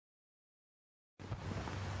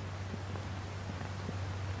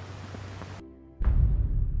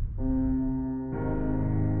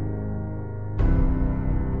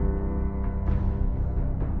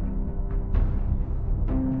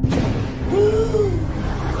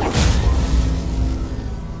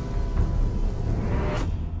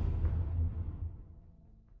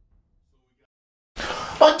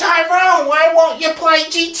play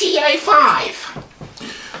GTA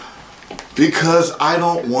 5? Because I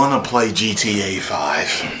don't want to play GTA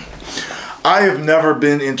 5. I have never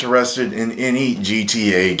been interested in any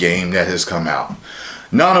GTA game that has come out.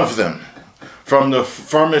 None of them.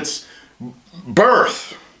 From its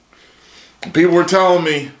birth. People were telling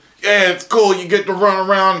me, yeah, it's cool, you get to run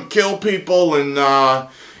around and kill people, and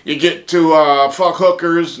you get to fuck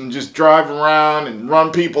hookers and just drive around and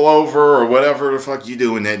run people over or whatever the fuck you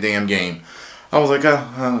do in that damn game. I was like,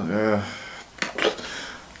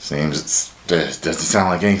 doesn't sound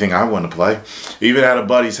like anything I want to play. Even at a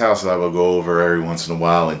buddy's house I would go over every once in a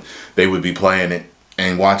while and they would be playing it,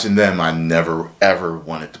 and watching them, I never ever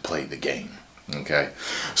wanted to play the game. Okay,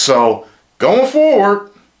 so going forward,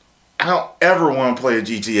 I don't ever want to play a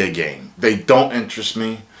GTA game. They don't interest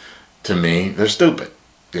me. To me, they're stupid.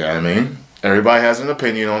 You know what I mean? Everybody has an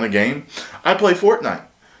opinion on the game. I play Fortnite.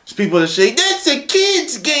 There's people that say, that's a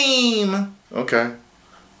kid's game. Okay,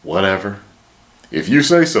 whatever. If you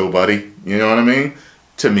say so, buddy. You know what I mean?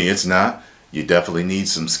 To me, it's not. You definitely need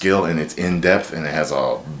some skill, and it's in-depth, and it has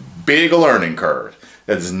a big learning curve.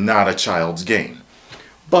 That is not a child's game.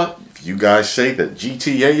 But if you guys say that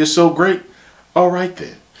GTA is so great, alright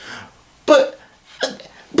then. But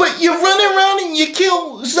you run around and you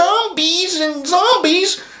kill zombies,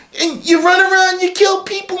 and you run around and you kill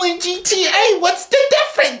people in GTA. What's the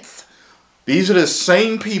difference? These are the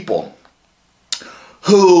same people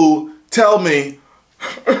who tell me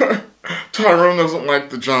Tyrone doesn't like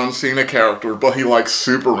the John Cena character, but he likes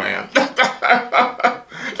Superman.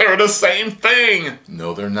 They're the same thing.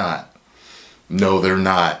 No, they're not. No, they're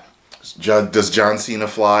not. Does John Cena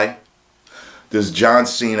fly? Does John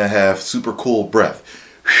Cena have super cool breath?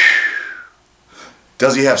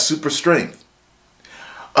 Does he have super strength?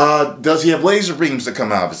 Does he have laser beams that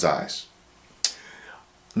come out of his eyes?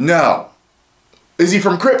 No. Is he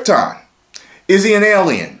from Krypton? Is he an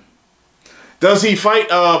alien? Does he fight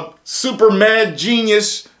a super mad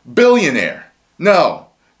genius billionaire? No.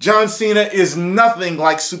 John Cena is nothing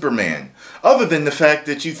like Superman. Other than the fact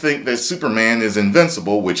that you think that Superman is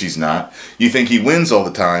invincible, which he's not. You think he wins all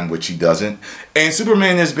the time, which he doesn't. And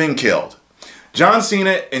Superman has been killed. John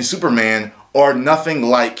Cena and Superman are nothing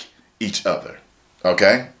like each other.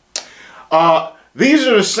 Okay? These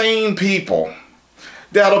are the same people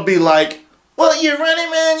that'll be like, well, you run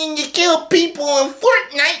around and you kill people in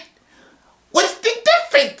Fortnite. What's the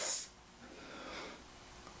difference?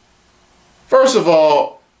 First of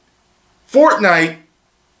all, Fortnite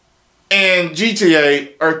and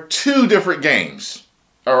GTA are two different games.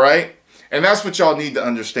 Alright? And that's what y'all need to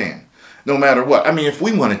understand. No matter what. I mean, if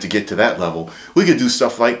we wanted to get to that level, we could do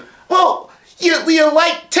stuff like, well, you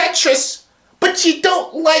like Tetris, but you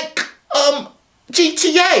don't like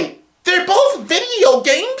GTA. They're both video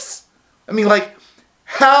games. I mean, like,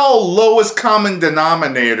 how lowest common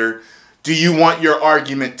denominator do you want your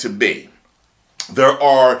argument to be? There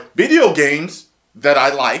are video games that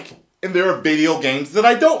I like, and there are video games that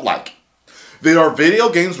I don't like. There are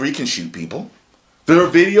video games where you can shoot people. There are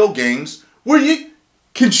video games where you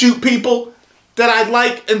can shoot people that I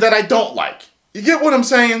like and that I don't like. You get what I'm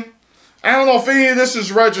saying? I don't know if any of this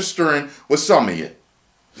is registering with some of you.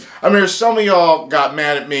 I mean, some of y'all got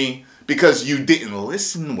mad at me because you didn't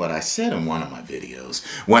listen to what I said in one of my videos.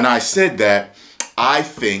 When I said that, I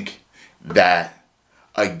think that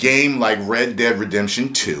a game like Red Dead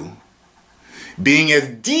Redemption 2, being as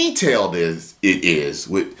detailed as it is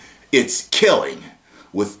with its killing,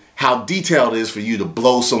 with how detailed it is for you to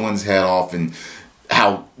blow someone's head off, and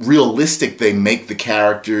how realistic they make the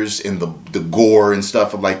characters and the gore and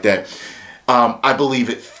stuff like that, I believe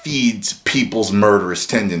it feeds people's murderous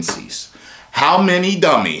tendencies. How many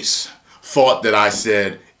dummies thought that I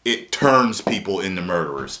said it turns people into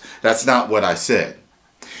murderers? That's not what I said.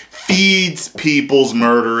 Feeds people's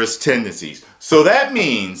murderous tendencies. So that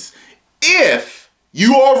means if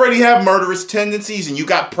you already have murderous tendencies and you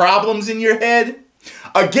got problems in your head,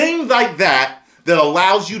 a game like that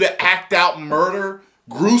allows you to act out murder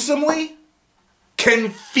gruesomely can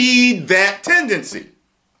feed that tendency.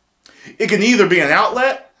 It can either be an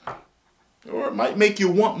outlet or it might make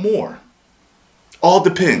you want more. All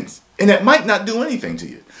depends. And it might not do anything to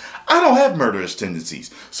you. I don't have murderous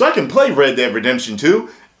tendencies, so I can play Red Dead Redemption 2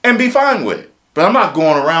 and be fine with it. But I'm not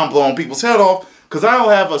going around blowing people's head off because I don't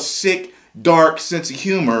have a sick, dark sense of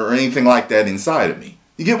humor or anything like that inside of me.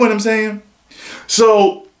 You get what I'm saying?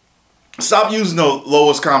 So stop using the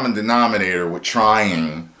lowest common denominator with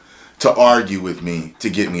trying to argue with me to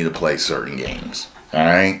get me to play certain games.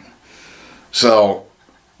 Alright? So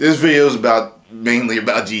this video is mainly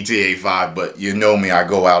about GTA 5, but you know me, I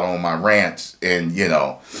go out on my rants and, you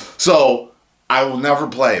know. So I will never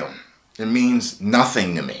play them. It means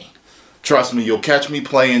nothing to me. Trust me, you'll catch me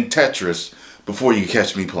playing Tetris before you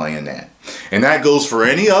catch me playing that. And that goes for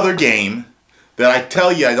any other game that I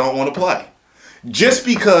tell you I don't want to play. Just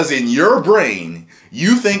because in your brain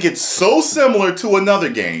you think it's so similar to another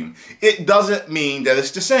game, it doesn't mean that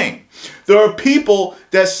it's the same. There are people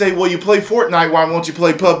that say, well, you play Fortnite, why won't you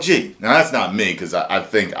play PUBG? Now, that's not me, because I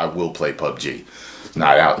think I will play PUBG. It's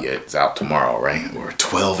not out yet. It's out tomorrow, right? Or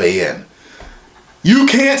 12 a.m. You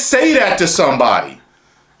can't say that to somebody.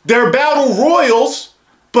 They're battle royals,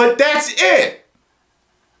 but that's it.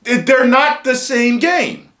 They're not the same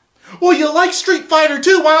game. Well, you like Street Fighter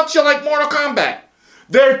too. Why don't you like Mortal Kombat?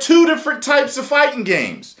 They're two different types of fighting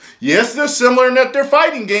games. Yes, they're similar in that they're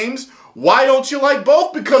fighting games. Why don't you like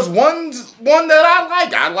both? Because one's one that I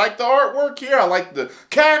like. I like the artwork here. I like the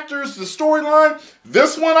characters, the storyline.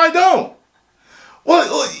 This one I don't.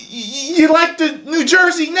 Well, you like the New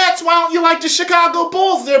Jersey Nets. Why don't you like the Chicago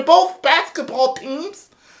Bulls? They're both basketball teams.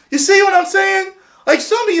 You see what I'm saying? Like,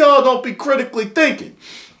 some of y'all don't be critically thinking.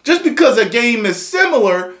 Just because a game is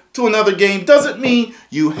similar to another game doesn't mean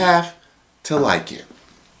you have to like it.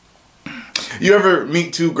 You ever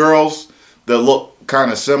meet two girls that look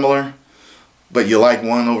kind of similar, but you like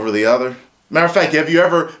one over the other? Matter of fact, have you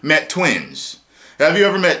ever met twins? Have you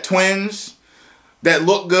ever met twins that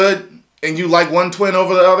look good and you like one twin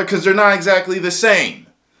over the other because they're not exactly the same?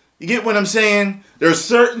 You get what I'm saying? There are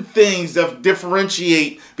certain things that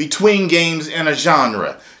differentiate between games in a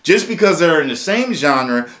genre. Just because they're in the same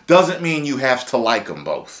genre doesn't mean you have to like them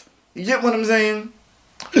both. You get what I'm saying?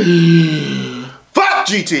 Fuck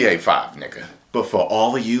GTA 5, nigga. But for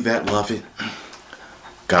all of you that love it,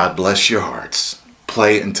 God bless your hearts.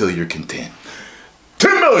 Play it until you're content.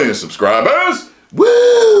 10 million subscribers!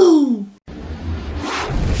 Woo!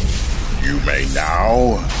 You may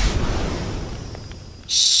now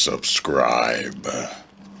subscribe.